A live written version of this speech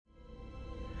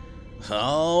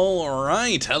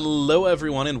Alright, hello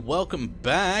everyone and welcome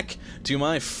back to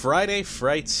my Friday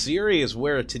Fright series,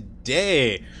 where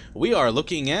today we are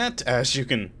looking at, as you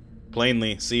can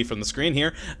plainly see from the screen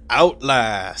here,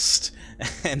 Outlast.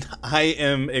 And I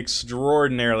am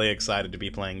extraordinarily excited to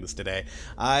be playing this today.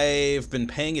 I've been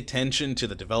paying attention to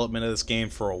the development of this game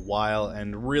for a while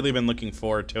and really been looking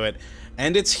forward to it.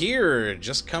 And it's here,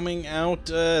 just coming out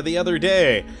the other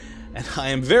day. And I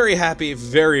am very happy,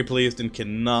 very pleased, and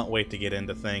cannot wait to get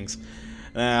into things.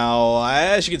 Now,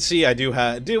 as you can see, I do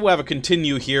have a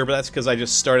continue here, but that's because I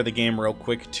just started the game real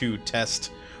quick to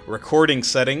test recording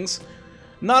settings.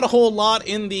 Not a whole lot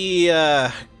in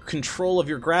the control of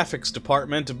your graphics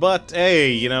department, but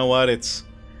hey, you know what? It's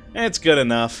good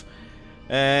enough.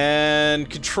 And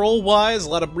control-wise, a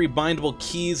lot of rebindable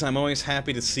keys. I'm always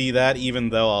happy to see that,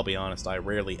 even though, I'll be honest, I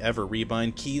rarely ever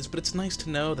rebind keys, but it's nice to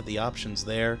know that the option's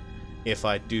there, if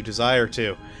I do desire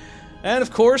to. And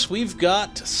of course, we've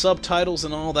got subtitles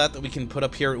and all that we can put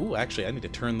up here. Ooh, actually, I need to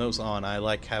turn those on. I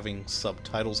like having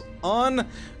subtitles on,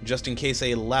 just in case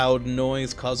a loud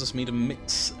noise causes me to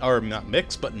miss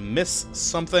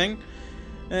something.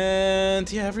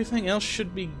 And yeah, everything else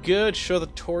should be good. Show the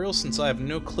tutorial, since I have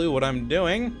no clue what I'm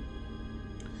doing.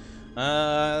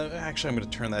 Actually, I'm going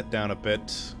to turn that down a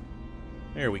bit.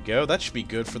 There we go. That should be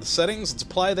good for the settings. Let's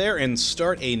apply there and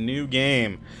start a new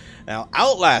game. Now,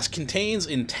 Outlast contains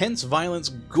intense violence,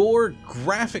 gore,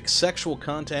 graphic sexual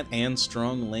content, and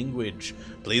strong language.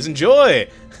 Please enjoy!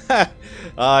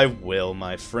 I will,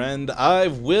 my friend, I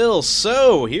will.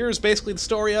 So, here's basically the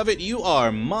story of it. You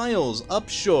are Miles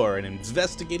Upshore, an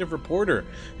investigative reporter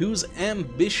whose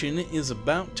ambition is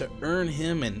about to earn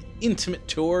him an intimate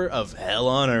tour of hell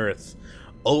on Earth.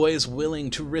 Always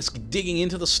willing to risk digging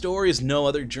into the stories no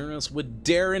other journalist would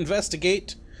dare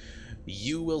investigate,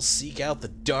 you will seek out the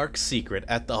dark secret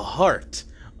at the heart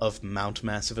of Mount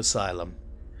Massive Asylum.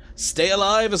 Stay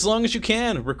alive as long as you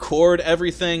can. Record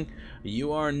everything.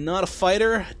 You are not a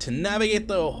fighter. To navigate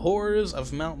the horrors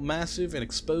of Mount Massive and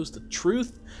expose the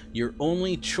truth, your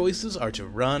only choices are to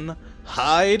run,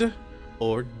 hide,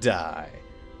 or die.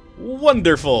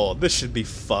 Wonderful! This should be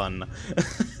fun.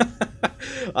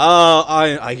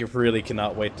 I really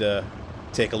cannot wait to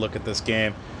take a look at this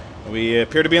game. We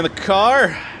appear to be in the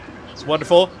car. It's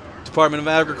wonderful. Department of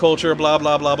Agriculture, blah,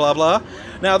 blah, blah, blah, blah.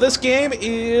 Now, this game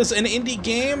is an indie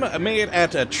game made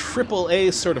at a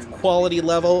AAA sort of quality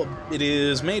level. It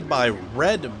is made by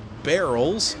Red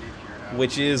Barrels,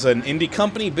 which is an indie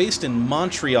company based in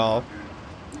Montreal.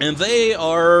 And they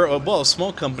are, well, a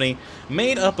small company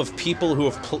made up of people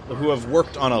who have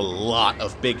worked on a lot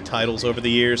of big titles over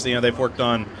the years. You know, they've worked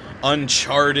on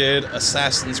Uncharted,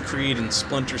 Assassin's Creed, and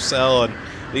Splinter Cell, and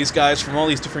these guys from all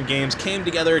these different games came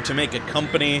together to make a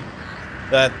company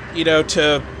that, you know,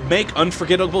 to make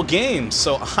unforgettable games.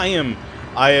 So I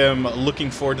am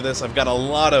looking forward to this. I've got a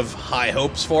lot of high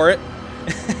hopes for it,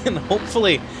 and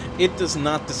hopefully it does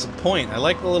not disappoint. I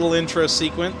like the little intro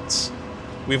sequence.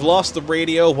 We've lost the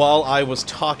radio while I was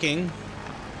talking,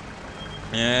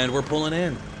 and we're pulling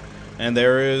in. And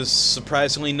there is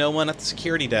surprisingly no one at the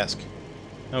security desk.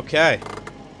 Okay,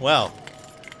 well.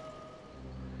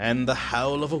 And the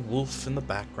howl of a wolf in the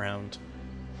background.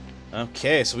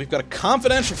 Okay, so we've got a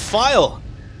confidential file.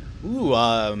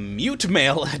 Ooh, mute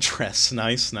mail address.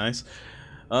 Nice, nice.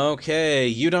 Okay,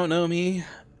 you don't know me.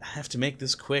 I have to make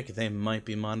this quick. They might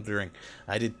be monitoring.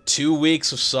 I did 2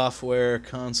 weeks of software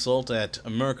consult at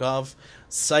Murkoff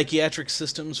Psychiatric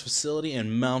Systems Facility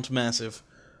in Mount Massive.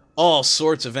 All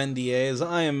sorts of NDAs.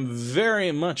 I am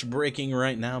very much breaking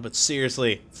right now, but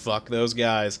seriously, fuck those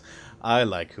guys. I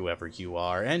like whoever you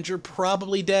are, and you're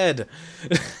probably dead.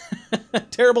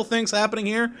 Terrible things happening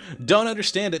here. Don't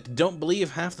understand it. Don't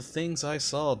believe half the things I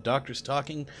saw. Doctors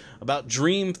talking about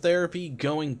dream therapy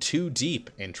going too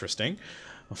deep. Interesting.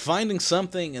 Finding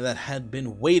something that had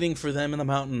been waiting for them in the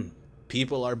mountain.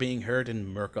 People are being hurt,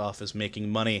 and Murkoff is making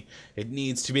money. It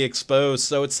needs to be exposed,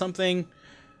 so it's something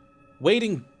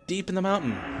waiting deep in the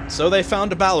mountain. So they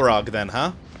found a Balrog then,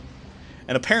 huh?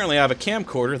 And apparently I have a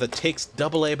camcorder that takes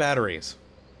AA batteries.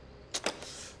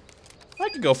 I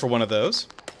could go for one of those.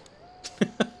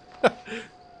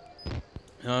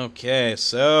 Okay,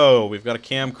 so we've got a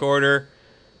camcorder.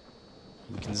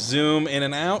 We can zoom in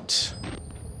and out.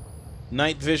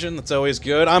 Night vision, that's always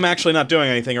good. I'm actually not doing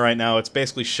anything right now. It's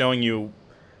basically showing you...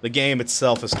 The game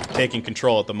itself is taking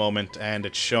control at the moment, and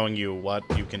it's showing you what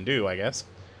you can do, I guess.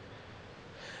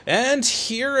 And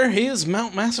here is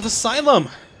Mount Massive Asylum.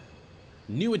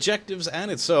 New objectives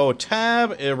added. So,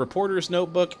 tab, a reporter's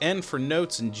notebook, N for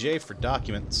notes, and J for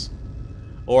documents.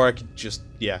 Or I could just,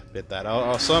 yeah, hit that.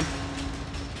 Awesome.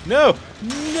 No!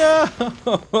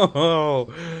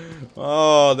 No!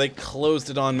 Oh, they closed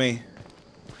it on me.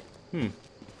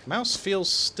 Mouse feels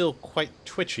still quite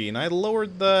twitchy, and I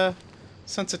lowered the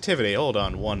sensitivity. Hold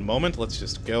on one moment. Let's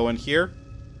just go in here.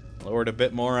 Lower it a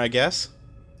bit more, I guess.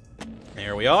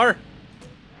 There we are.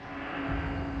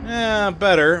 Yeah,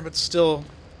 better, but still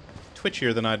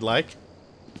twitchier than I'd like.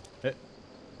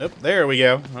 Oh, there we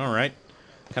go. Alright.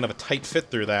 Kind of a tight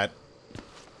fit through that.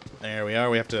 There we are.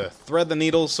 We have to thread the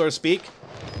needles, so to speak.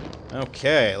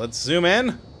 Okay, let's zoom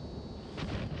in.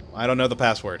 I don't know the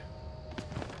password.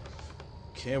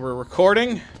 Okay, we're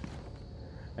recording.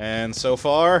 And so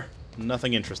far,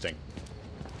 nothing interesting.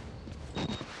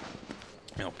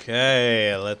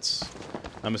 Okay,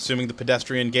 I'm assuming the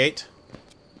pedestrian gate.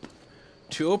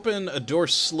 To open a door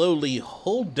slowly,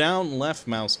 hold down left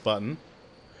mouse button.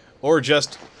 Or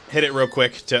just hit it real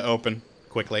quick to open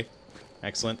quickly.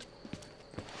 Excellent.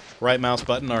 Right mouse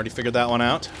button, already figured that one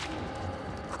out.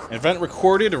 Event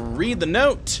recorded, read the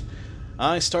note.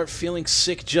 I start feeling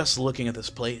sick just looking at this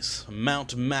place.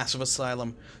 Mount Massive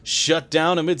Asylum, shut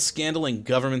down amid scandal and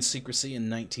government secrecy in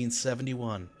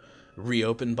 1971.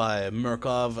 Reopened by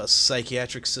Murkoff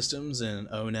Psychiatric Systems in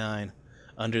 2009,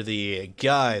 under the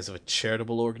guise of a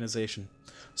charitable organization.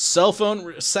 Cell phone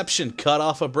reception cut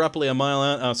off abruptly a mile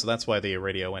out. Oh, so that's why the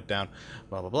radio went down.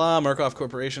 Blah, blah, blah. Murkoff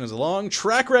Corporation has a long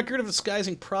track record of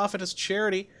disguising profit as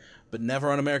charity, but never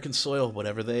on American soil.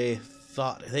 Whatever they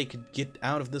thought they could get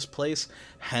out of this place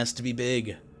has to be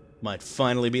big. Might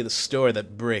finally be the story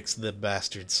that breaks the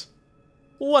bastards.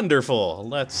 Wonderful.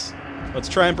 Let's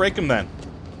try and break them then.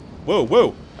 Whoa,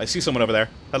 whoa. I see someone over there.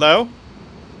 Hello?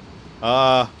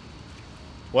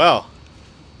 Well.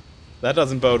 That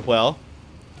doesn't bode well.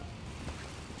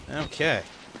 Okay.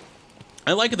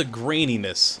 I like the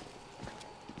graininess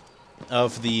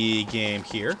of the game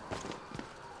here.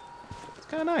 It's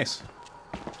kind of nice.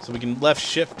 So we can left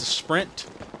shift to sprint.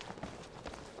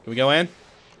 Can we go in?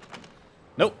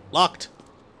 Nope, locked.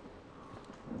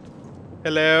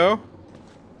 Hello?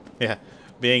 Yeah,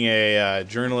 being a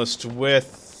journalist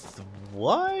with...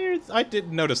 I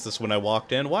didn't notice this when I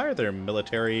walked in. Why are there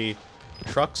military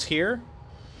trucks here?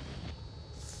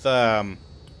 Huh.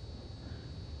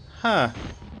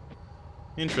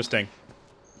 Interesting.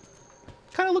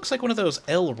 Kind of looks like one of those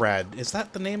LRAD. Is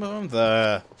that the name of them?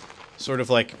 The sort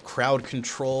of like crowd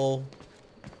control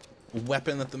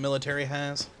weapon that the military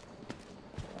has?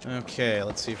 Okay,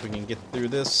 let's see if we can get through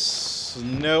this.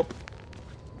 Nope.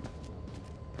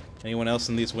 Anyone else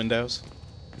in these windows?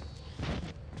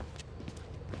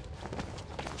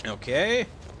 Okay.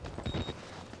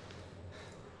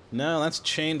 No, that's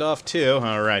chained off too.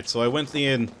 Alright, so I went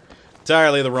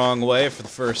entirely the wrong way for the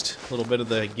first little bit of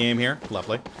the game here.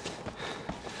 Lovely.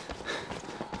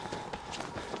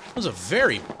 It was a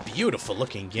very beautiful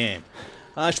looking game.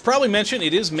 I should probably mention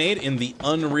it is made in the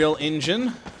Unreal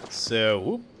Engine. So,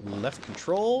 whoop, left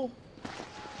control.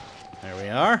 There we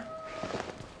are.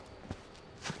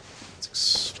 Let's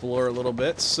explore a little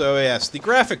bit. So yes, the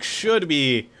graphics should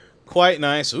be quite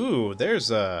nice. Ooh,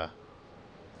 there's a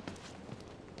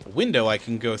window I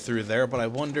can go through there, but I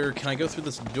wonder, can I go through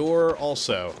this door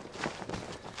also?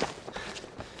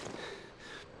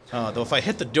 Though if I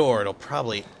hit the door, it'll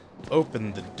probably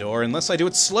open the door, unless I do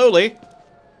it slowly.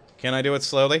 Can I do it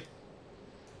slowly?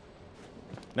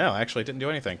 No, actually, it didn't do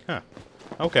anything. Huh.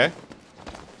 Okay.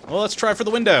 Well, let's try for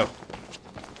the window.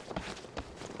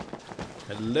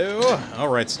 Hello?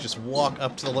 Alright, so just walk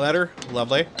up to the ladder.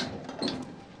 Lovely.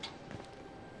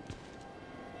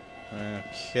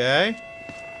 Okay.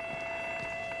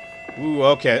 Ooh,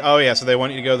 okay. Oh, yeah, so they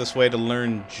want you to go this way to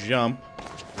learn jump.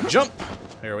 Jump!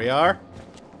 There we are.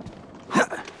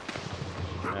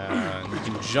 You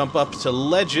can jump up to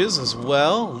ledges as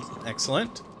well.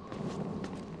 Excellent.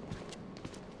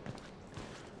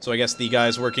 So I guess the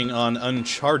guys working on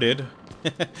Uncharted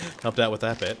helped out with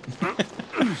that bit.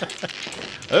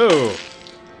 Oh!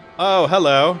 Oh,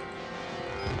 hello.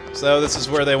 So this is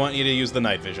where they want you to use the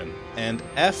night vision. And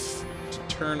F to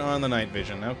turn on the night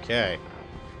vision. Okay.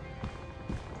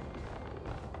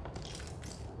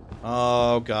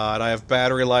 Oh god, I have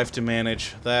battery life to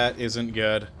manage. That isn't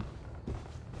good.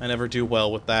 I never do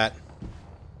well with that.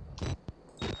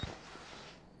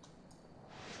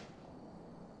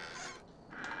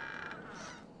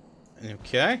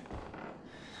 Okay.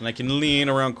 And I can lean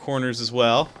around corners as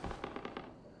well.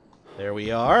 There we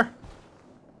are.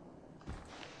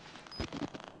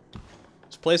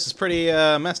 This place is pretty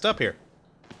messed up here.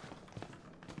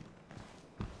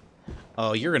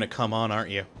 Oh, you're gonna come on, aren't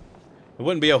you? It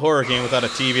wouldn't be a horror game without a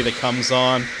TV that comes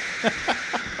on.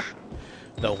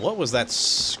 Though, what was that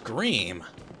scream?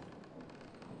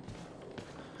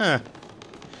 Huh.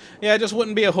 Yeah, it just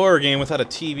wouldn't be a horror game without a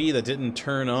TV that didn't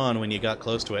turn on when you got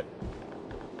close to it.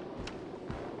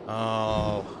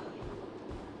 Oh.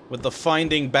 With the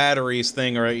finding batteries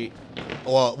thing, or...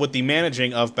 Well, with the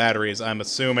managing of batteries, I'm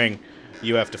assuming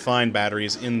you have to find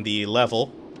batteries in the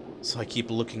level. So I keep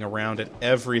looking around at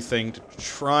everything to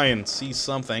try and see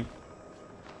something.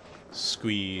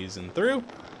 Squeezing through.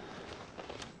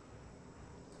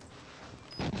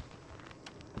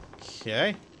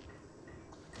 Okay.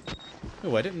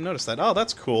 Oh, I didn't notice that. Oh,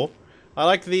 that's cool. I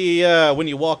like the, when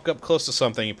you walk up close to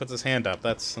something, he puts his hand up.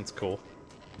 That's cool.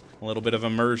 A little bit of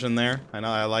immersion there. I know,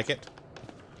 I like it.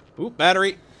 Ooh,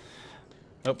 battery.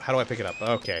 Oh, how do I pick it up?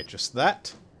 Okay, just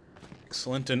that.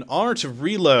 Excellent. And R to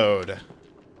reload.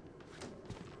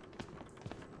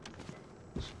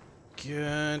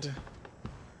 Good.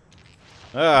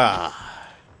 Ah.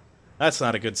 That's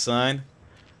not a good sign.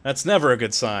 That's never a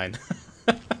good sign.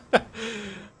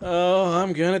 Oh,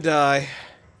 I'm gonna die.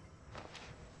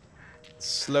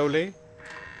 Slowly.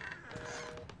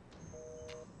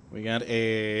 We got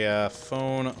a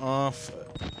phone off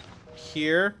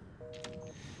here.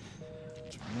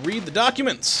 Let's read the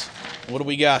documents. What do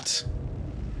we got?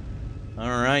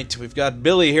 Alright, we've got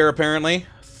Billy here apparently.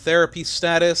 Therapy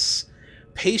status.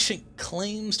 Patient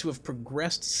claims to have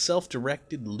progressed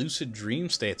self-directed lucid dream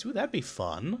states. Ooh, that'd be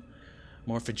fun.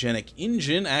 Morphogenic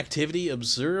engine activity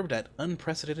observed at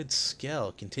unprecedented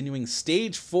scale. Continuing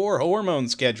stage 4 hormone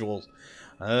schedules.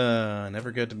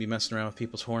 Never good to be messing around with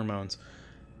people's hormones.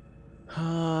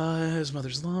 His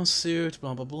mother's lawsuit,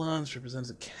 blah blah blah. This represents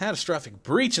a catastrophic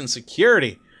breach in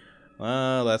security.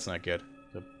 Well, that's not good.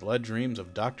 The blood dreams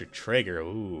of Dr. Traeger.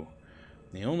 Ooh.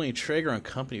 The only Traeger on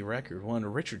company record. One,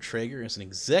 Richard Traeger is an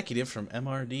executive from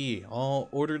MRD. All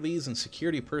orderlies and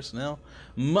security personnel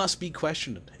must be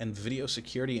questioned and video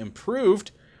security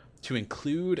improved to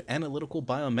include analytical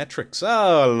biometrics.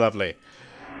 Oh, lovely.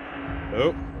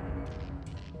 Oh.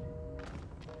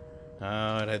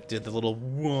 Oh, it did the little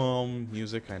whoom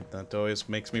music. That always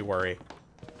makes me worry.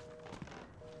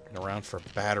 Looking around for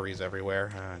batteries everywhere.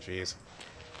 Oh, jeez.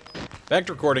 Back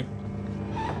to recording.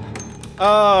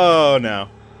 Oh, no.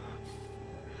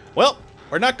 Well,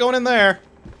 we're not going in there.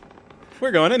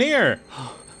 We're going in here.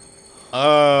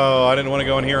 Oh, I didn't want to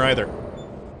go in here either.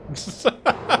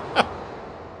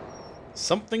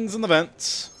 Something's in the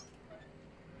vents.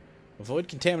 Avoid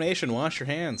contamination. Wash your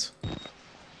hands.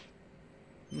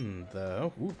 Ooh,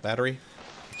 battery.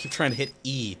 I keep trying to hit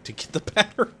E to get the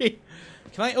battery.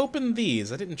 Can I open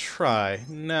these? I didn't try.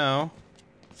 No.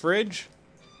 Fridge?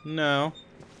 No.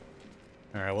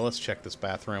 Alright, well, let's check this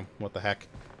bathroom. What the heck?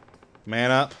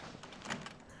 Man up.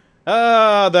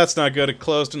 Ah, that's not good. It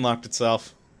closed and locked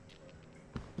itself.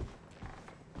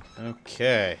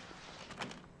 Okay.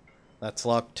 That's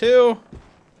locked too.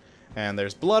 And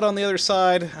there's blood on the other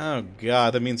side. Oh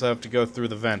god, that means I have to go through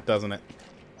the vent, doesn't it?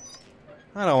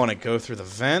 I don't want to go through the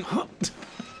vent.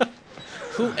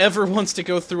 Whoever wants to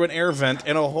go through an air vent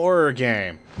in a horror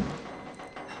game?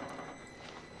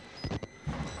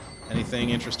 Anything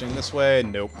interesting this way?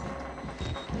 Nope.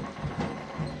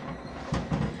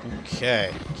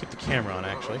 Okay. Keep the camera on,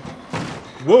 actually.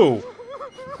 Whoa!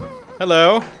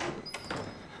 Hello.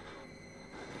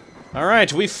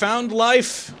 Alright, we found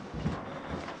life.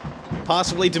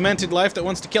 Possibly demented life that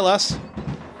wants to kill us.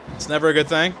 It's never a good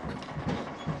thing.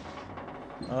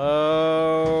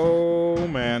 Oh,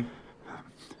 man.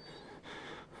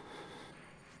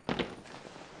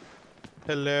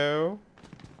 Hello?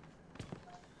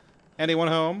 Anyone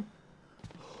home?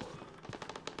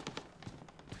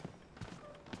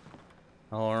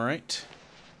 Alright.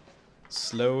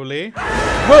 Slowly.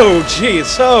 Whoa,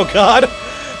 jeez! Oh, God!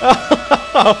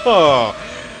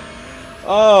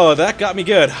 Oh, that got me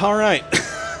good. Alright.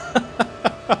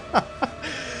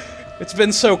 It's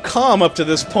been so calm up to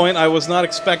this point, I was not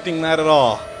expecting that at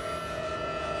all.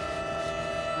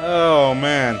 Oh,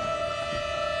 man.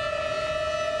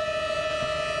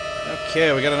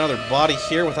 Okay, we got another body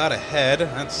here without a head.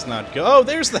 That's not good. Oh,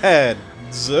 there's the head!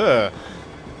 Zuh.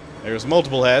 There's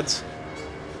multiple heads.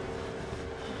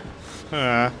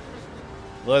 Well,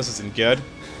 this isn't good.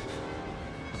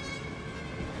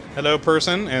 Hello,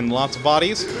 person, and lots of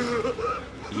bodies.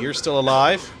 You're still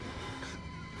alive.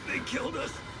 They killed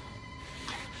us.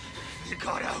 You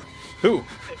got out. Who?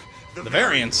 The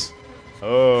variants.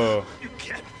 Oh. You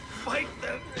can't fight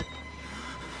them.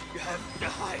 You have to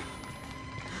hide.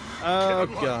 Oh,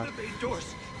 Unlock God. the main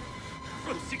doors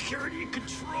from security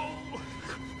control.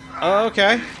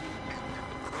 Okay.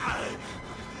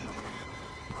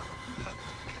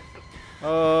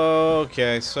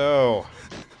 Okay, so...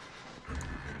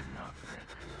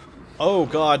 Oh,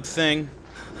 God, thing.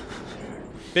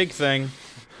 Big thing.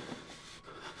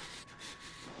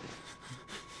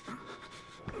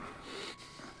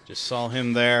 Just saw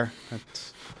him there.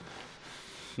 That's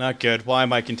not good. Why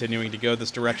am I continuing to go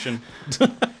this direction?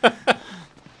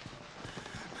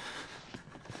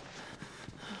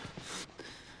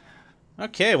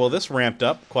 Okay, well this ramped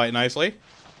up quite nicely.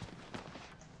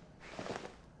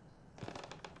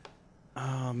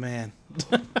 Oh, man.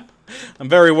 I'm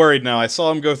very worried now. I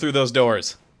saw him go through those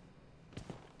doors.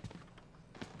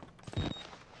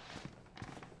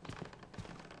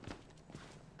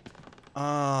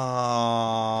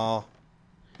 Oh.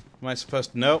 Am I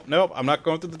supposed to... Nope, nope. I'm not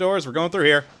going through the doors. We're going through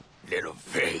here. Little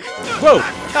pig. Whoa!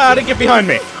 Ah, didn't get behind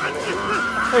me.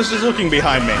 I was just looking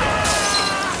behind me.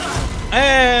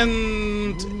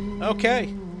 And...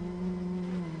 okay.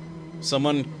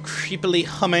 Someone creepily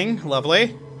humming.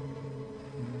 Lovely.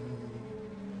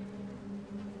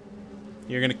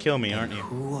 You're gonna kill me, aren't you?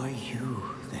 Who are you,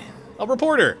 then? A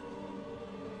reporter!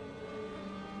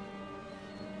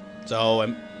 So,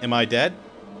 am I dead?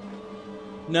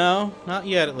 No, not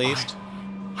yet, at least.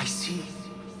 I see.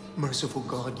 Merciful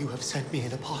God, you have sent me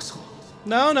an apostle.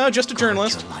 No, no, just a Guard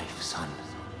journalist. your life, son.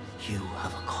 You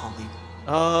have a calling.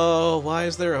 Oh, why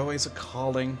is there always a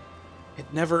calling?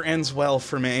 It never ends well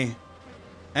for me.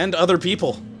 And other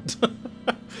people.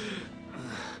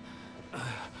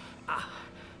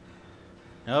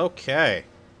 Okay.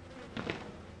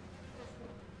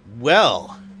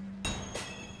 Well.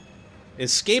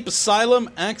 Escape asylum,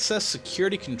 access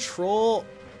security control,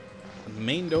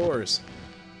 main doors.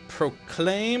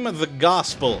 Proclaim the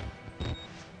gospel.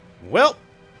 Well,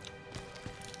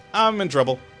 I'm in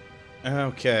trouble.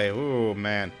 Okay, ooh,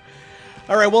 man.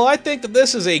 Alright, well, I think that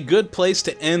this is a good place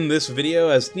to end this video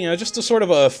as, you know, just a sort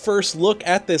of a first look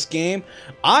at this game.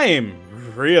 I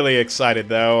am really excited,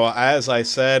 though, as I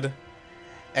said.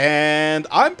 And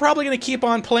I'm probably going to keep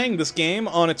on playing this game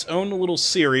on its own little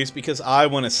series because I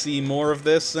want to see more of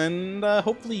this, and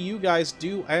hopefully you guys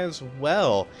do as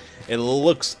well. It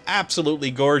looks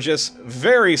absolutely gorgeous,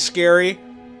 very scary,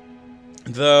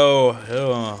 though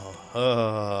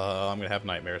I'm going to have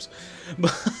nightmares.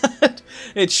 But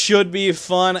it should be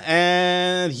fun,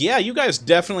 and yeah, you guys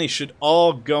definitely should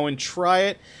all go and try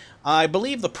it. I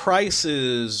believe the price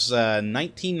is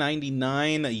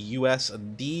 $19.99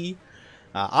 USD.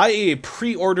 I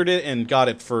pre-ordered it and got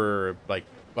it for, like,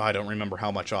 I don't remember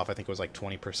how much off. I think it was like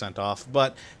 20% off.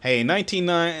 But, hey,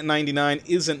 $19.99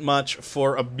 isn't much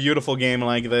for a beautiful game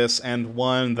like this, and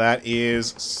one that is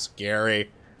scary.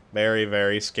 Very,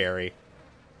 very scary.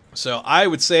 So I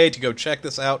would say to go check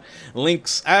this out.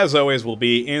 Links, as always, will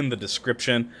be in the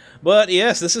description. But,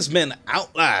 yes, this has been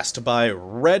Outlast by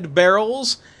Red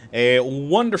Barrels, a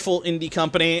wonderful indie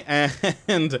company,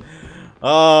 and...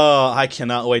 oh, I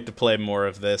cannot wait to play more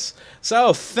of this.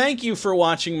 So, thank you for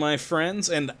watching, my friends,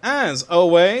 and as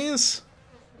always,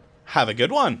 have a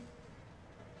good one.